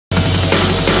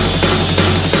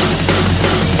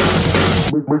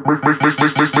the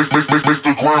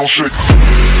ground shake.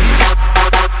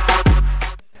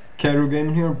 Kero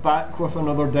Gaming here, back with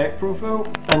another deck profile,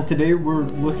 and today we're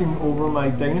looking over my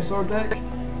Dinosaur deck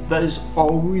that has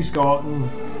always gotten,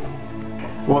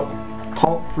 what,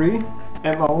 top 3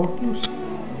 at my locals.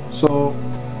 So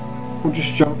we'll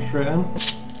just jump straight in.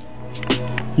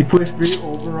 You play 3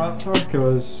 Oviraptor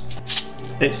because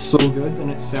it's so good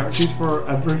and it searches for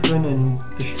everything and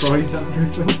destroys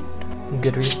everything.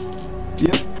 Good reason.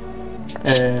 Yep.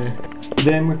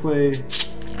 Then we play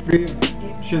 3 of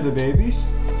each of the babies.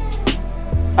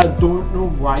 I don't know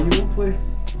why you would play.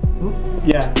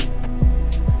 Yeah.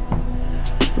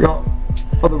 Forgot.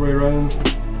 Other way around.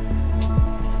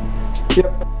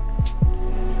 Yep.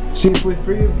 So you play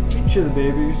 3 of each of the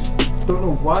babies. Don't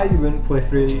know why you wouldn't play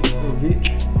 3 of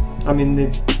each. I mean,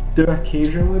 they do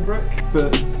occasionally brick,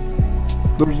 but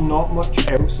there's not much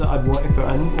else that I'd want to put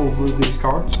in over these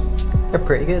cards. They're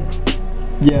pretty good.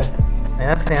 Yeah. And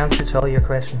that's the answer to all your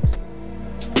questions.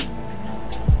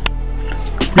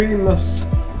 3 miss.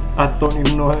 I don't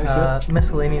even know how to say it.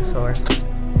 Miscellaneousaurus.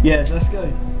 Yeah, this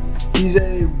guy. He's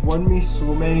won me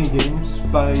so many games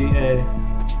by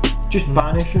just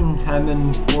banishing him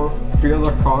and 3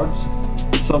 other cards.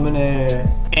 Summon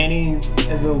any of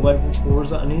the level 4s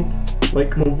that I need.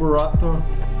 Like Oviraptor.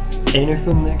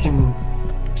 Anything that can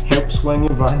help swing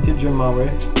advantage in my way.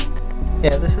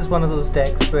 Yeah, this is one of those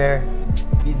decks where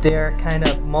there are kind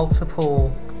of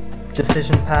multiple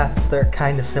decision paths that are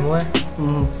kind of similar.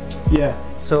 Yeah.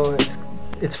 So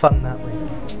it's fun that way.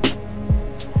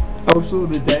 Also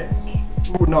the deck,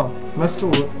 oh no, let's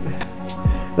go.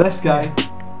 This guy,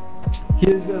 he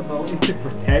has the ability to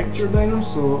protect your dinos,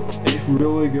 so it's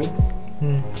really good.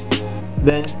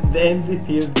 Then the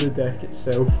MVP of the deck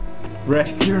itself,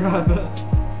 Rescue Rabbit.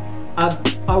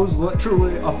 I was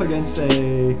literally up against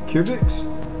Cubics,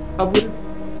 I believe.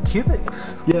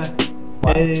 Cubics? Yeah.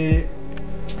 Wow. A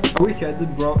wee kid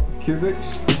had brought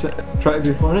Cubics to try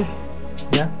to be funny.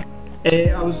 Yeah.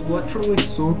 I was literally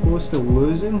so close to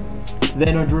losing,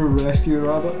 then I drew Rescue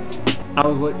Rabbit. I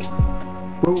was like,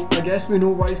 well, I guess we know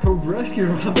why it's called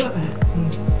Rescue Rabbit.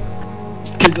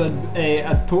 Because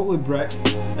I'd totally bricked,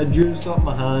 I'd used up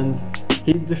my hand,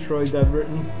 he'd destroyed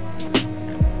everything.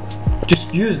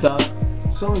 Just used that,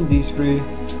 summoned these 3.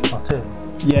 Oh, 2.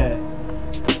 Yeah.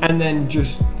 And then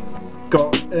just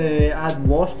got, I had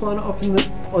Lost Planet up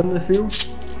on the field.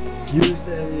 Used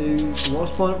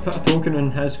Lost Planet, put a token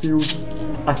in his field,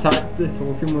 attacked the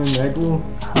token with Megalo,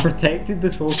 protected the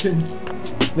token,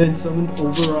 then summoned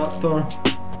Oviraptor.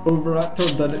 Oviraptor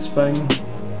did its thing.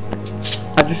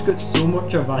 I just got so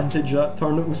much advantage that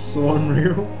turn, it was so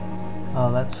unreal.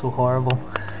 Oh, that's so horrible.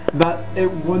 That it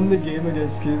won the game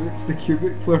against Cubics, the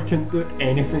Cubic player couldn't do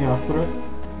anything after it.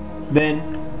 Then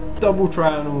double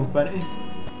Triangle Infinity.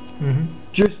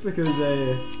 Just because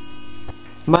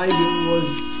my deal was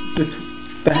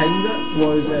behind it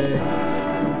was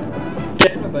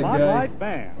getting a big guy,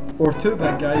 or 2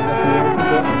 big guys if you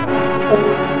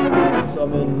wanted to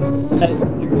summon it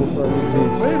to go for a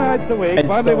disease. 3 nights a week,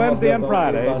 Monday, Wednesday and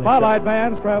Friday, Spotlight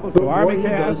vans travel to army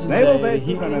camps, naval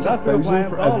bases and industrial plants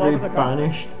for all every over the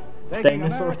banished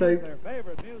dinosaur type.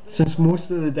 Since most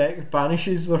of the deck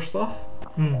banishes their stuff,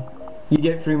 you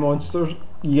get 3 monsters.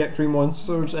 You get 3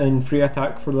 monsters and 3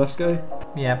 attack for this guy.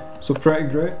 Yeah. So pretty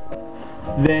great.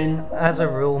 Then, as a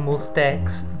rule, most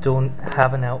decks don't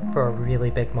have an out for a really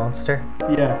big monster.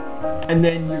 yeah. And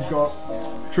then you've got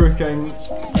True King,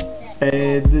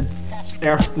 the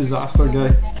Earth Disaster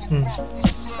guy.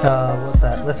 What's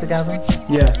that? Lithogavin?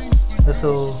 Yeah.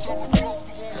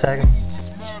 Lithosagam?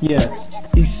 Yeah.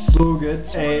 He's so good.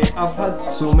 I've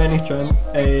had so many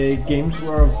games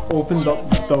where I've opened up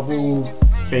double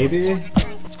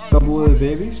of the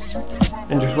babies,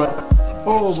 and just went,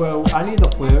 oh well, I need to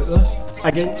play out this.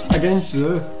 Against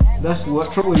Zoo, this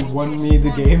literally won me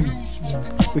the game,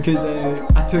 because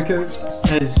I took out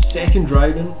his second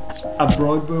dragon, a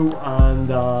Broadbull, and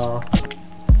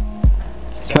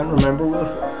can't remember what,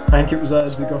 I think it was a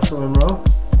Dinosaur and Raw,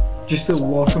 just to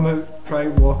walk him out, try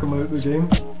to walk him out of the game.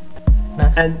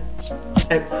 Nice. And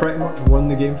it pretty much won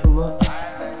the game from that.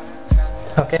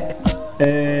 Okay.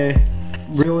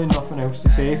 Really nothing else to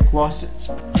say, plus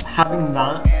having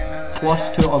that,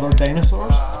 plus 2 other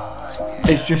dinosaurs,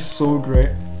 is just so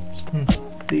great.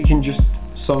 That you can just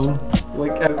summon,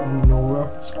 like, out of nowhere.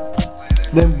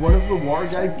 Then one of the water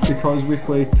guys, because we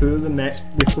play 3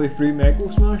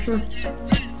 Megalo Smasher,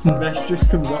 this just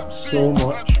comes up so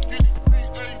much.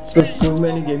 There's so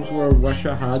many games where I wish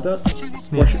I had it,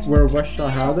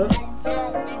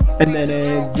 and then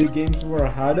the games where I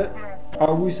had it, I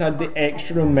always had the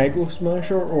extra Megalo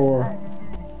Smasher or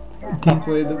a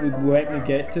play that would let me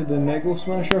get to the Mega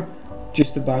Smasher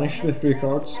just to banish the 3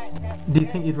 cards. Do you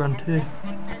think you'd run 2?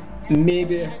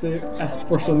 Maybe if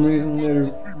for some reason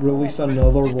they release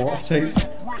another water type.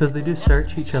 Because they do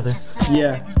search each other.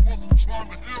 Yeah.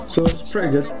 So it's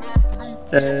pretty good.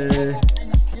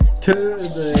 2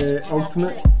 is the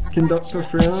Ultimate Conductor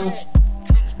Trainer.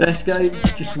 This guy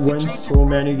just wins so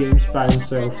many games by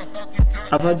himself.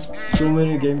 I've had so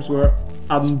many games where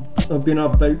I've been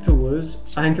about to lose.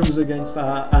 I think it was against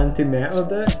an anti-meta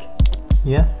deck.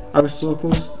 Yeah. I was so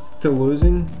close to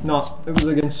losing. No, it was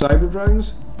against Cyber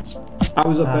Dragons. I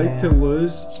was about to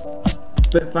lose,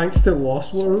 but thanks to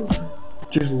Lost World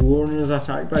just lowering his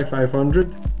attack by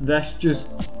 500, this just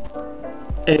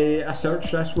I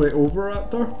searched this with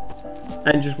Overraptor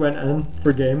and just went in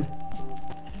for game.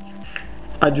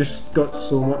 I just got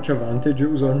so much advantage, it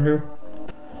was unreal.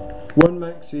 1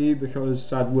 max E because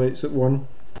sadly it's at 1.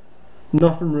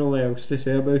 Nothing really else to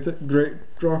say about it.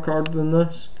 Great draw card than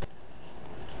this.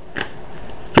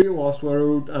 3 Lost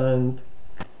World and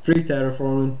 3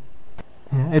 Terraforming.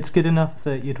 Yeah, it's good enough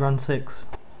that you'd run 6.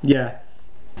 Yeah.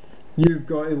 You've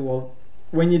got to love.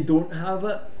 When you don't have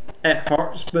it, it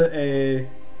hurts, but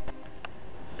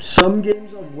some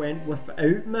games I've went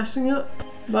without missing it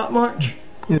that much.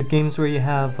 The games where you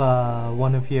have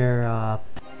one of your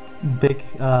big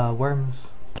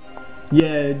worms.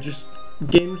 Yeah, just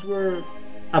games where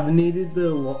I've needed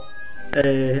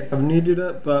I've needed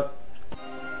it, but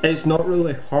it's not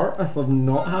really hurt if I've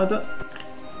not had it.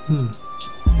 3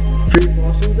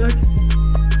 Fossil Deck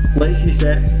lets you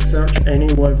search any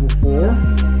level 4.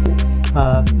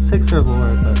 6 or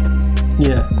lower, but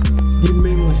yeah, you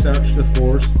mainly search the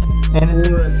 4s.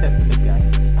 Anything except the big guy.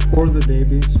 Or the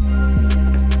babies.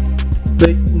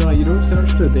 Like, no, you don't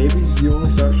search the babies, you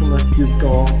only search them if you've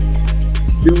got...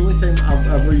 The only time I've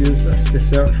ever used this to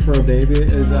search for a baby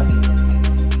is if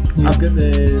I've got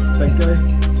the big guy.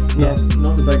 No,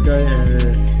 not the big guy,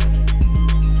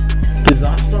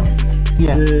 Disaster.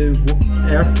 Yeah. The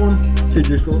Earth one, to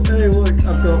just go, hey look,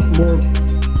 I've got more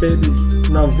babies.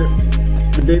 Now I've got...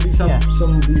 The babies have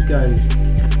some of these guys.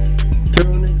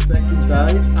 2 unexpected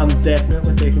die, I'm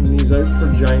definitely taking these out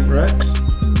for Giant Rex.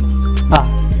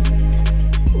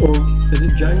 Or is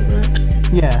it Giant Rex?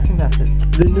 Yeah, I think that's it.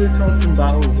 The new card from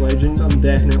Battle of Legends, I'm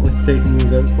definitely taking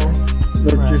these out for.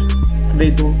 They're just, they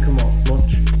don't come up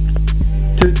much.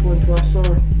 2 Twin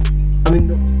Twister, I mean,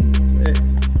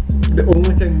 the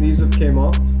only time these have came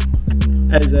up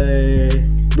is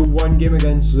the one game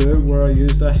against Zoo where I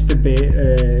used this to bait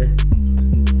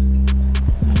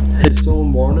his Soul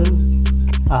Warning.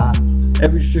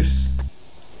 It was just,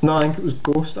 no, I think it was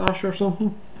Ghost Ash or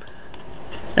something.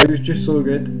 It was just so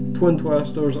good. Twin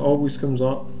Twisters always comes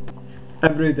up.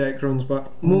 Every deck runs back.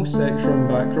 Most decks run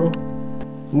back row.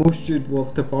 Most you'd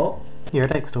love to pop. Your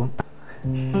decks don't.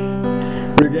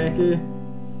 Rugeki,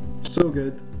 so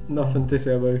good. Nothing to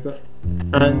say about it.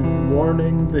 And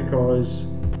Warning because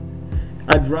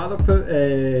I'd rather put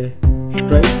a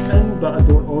Strike in, but I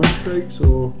don't own Strike,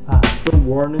 so the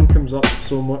Warning comes up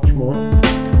so much more,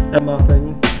 in my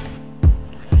opinion.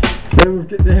 Then we've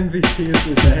got the MVP of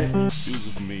the deck.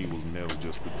 Music for me was never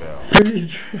just about 3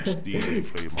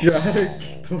 drag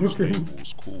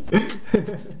tokens.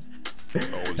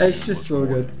 It's just so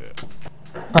good.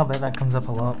 I'll bet that comes up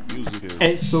a lot.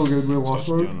 It's so good with Lost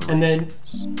World. And then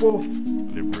both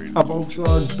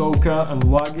Abolshard, Dolka and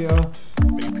Lagia.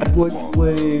 I'd like to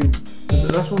play, is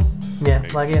it this one? Yeah,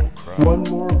 Lagia. One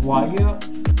more of Lagia.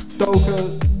 Dolka,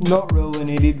 not really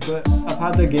needed, but I've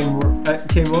had a game where it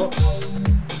came up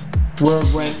where I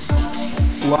went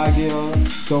Lagia,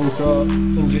 Dolka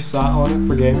and just sat on it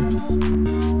for game.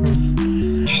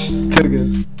 Just too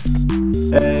good.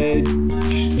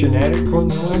 Just generic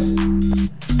ones now.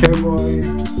 Cowboy,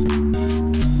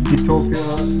 Utopia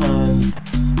and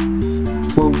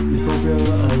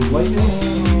Lightning.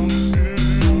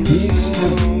 These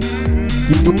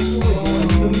you don't really go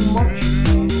into them much,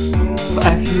 but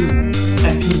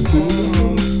if you do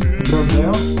them, they're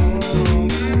there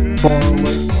for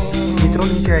like. You don't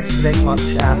need your extra deck much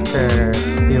after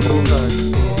the Abolshard.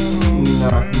 No,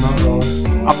 not really.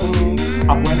 I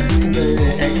went into the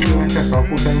extra deck a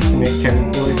couple times to make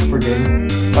Cowboy for game.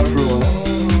 That's really it.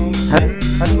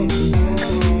 How do you make these?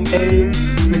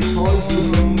 Because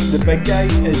the big guy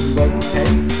is level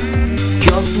 10,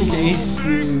 just in case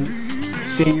you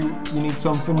say you need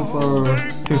something for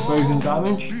 2000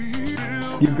 damage,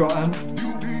 you've got him.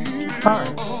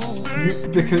 Alright.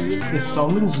 Because the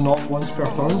summon's not once per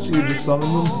turn, so you just summon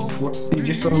them, you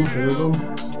just summon 2 of them.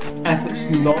 If it's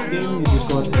not game, you just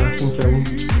go into Earth and kill them.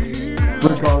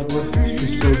 Regardless, it's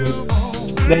just so good.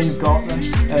 Then you've got this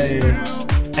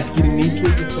if you need the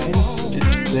defense,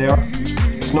 it's there.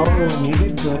 It's not really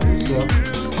needed, but it's there.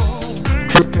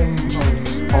 Trooping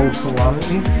of all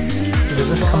calamity. Does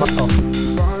this come up? Oh,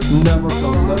 Never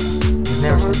done that. you've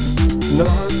never seen it. No, I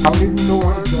don't even know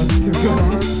what it does, to be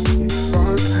honest.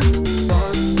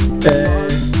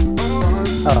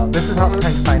 Oh, this is not the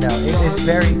time to find out. It's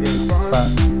very good, but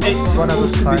It's one of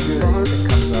those cards good. that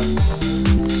comes up.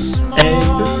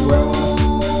 Just well,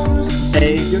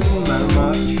 good man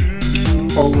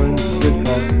match, all in, good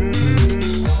card.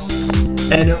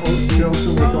 And it can also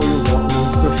make all your water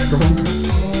monsters stronger.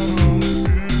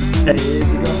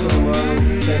 You got the Alarm,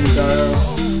 Sendire,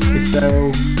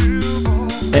 Estelle,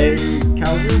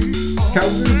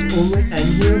 Calvin's only in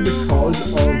here because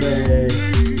of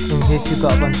In case you've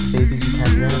got a bunch of babies you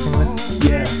can't do anything with.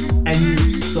 yeah, and you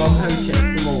somehow kept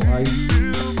them alive.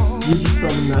 You just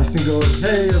summon this and go,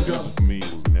 hey, I've got For me, it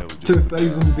was never just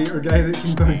 2,000 beater guy that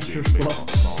can bounce your stuff.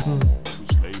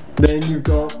 Then you've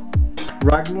got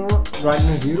Ragnar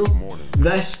Zero.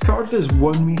 This card has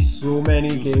won me so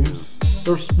many games.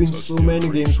 There's been so many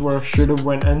games where I should have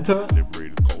went into it,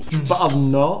 liberated culture. but I've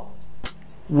not,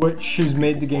 which has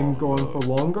made the game go on for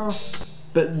longer.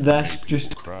 But this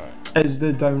just Cry. is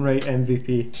the downright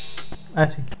MVP. I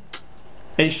see.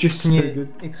 It's just Can so you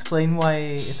good. explain why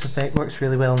its effect works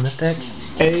really well in this deck?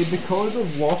 Because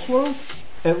of Lost World,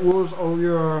 it lowers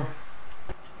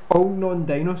all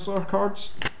non-dinosaur cards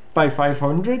by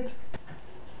 500.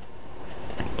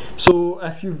 So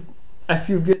if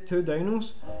you've got 2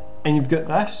 dinos and you've got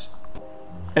this,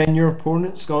 and your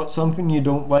opponent's got something you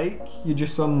don't like, you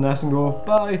just summon this and go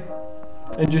bye,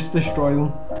 and just destroy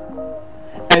them.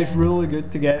 It's really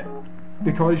good to get,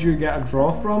 because you get a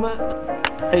draw from it.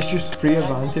 It's just free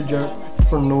advantage out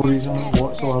for no reason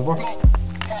whatsoever.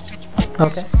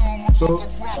 Okay. So,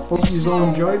 hope you all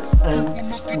enjoyed, and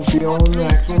we'll see you all in the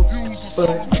next one.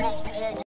 Bye.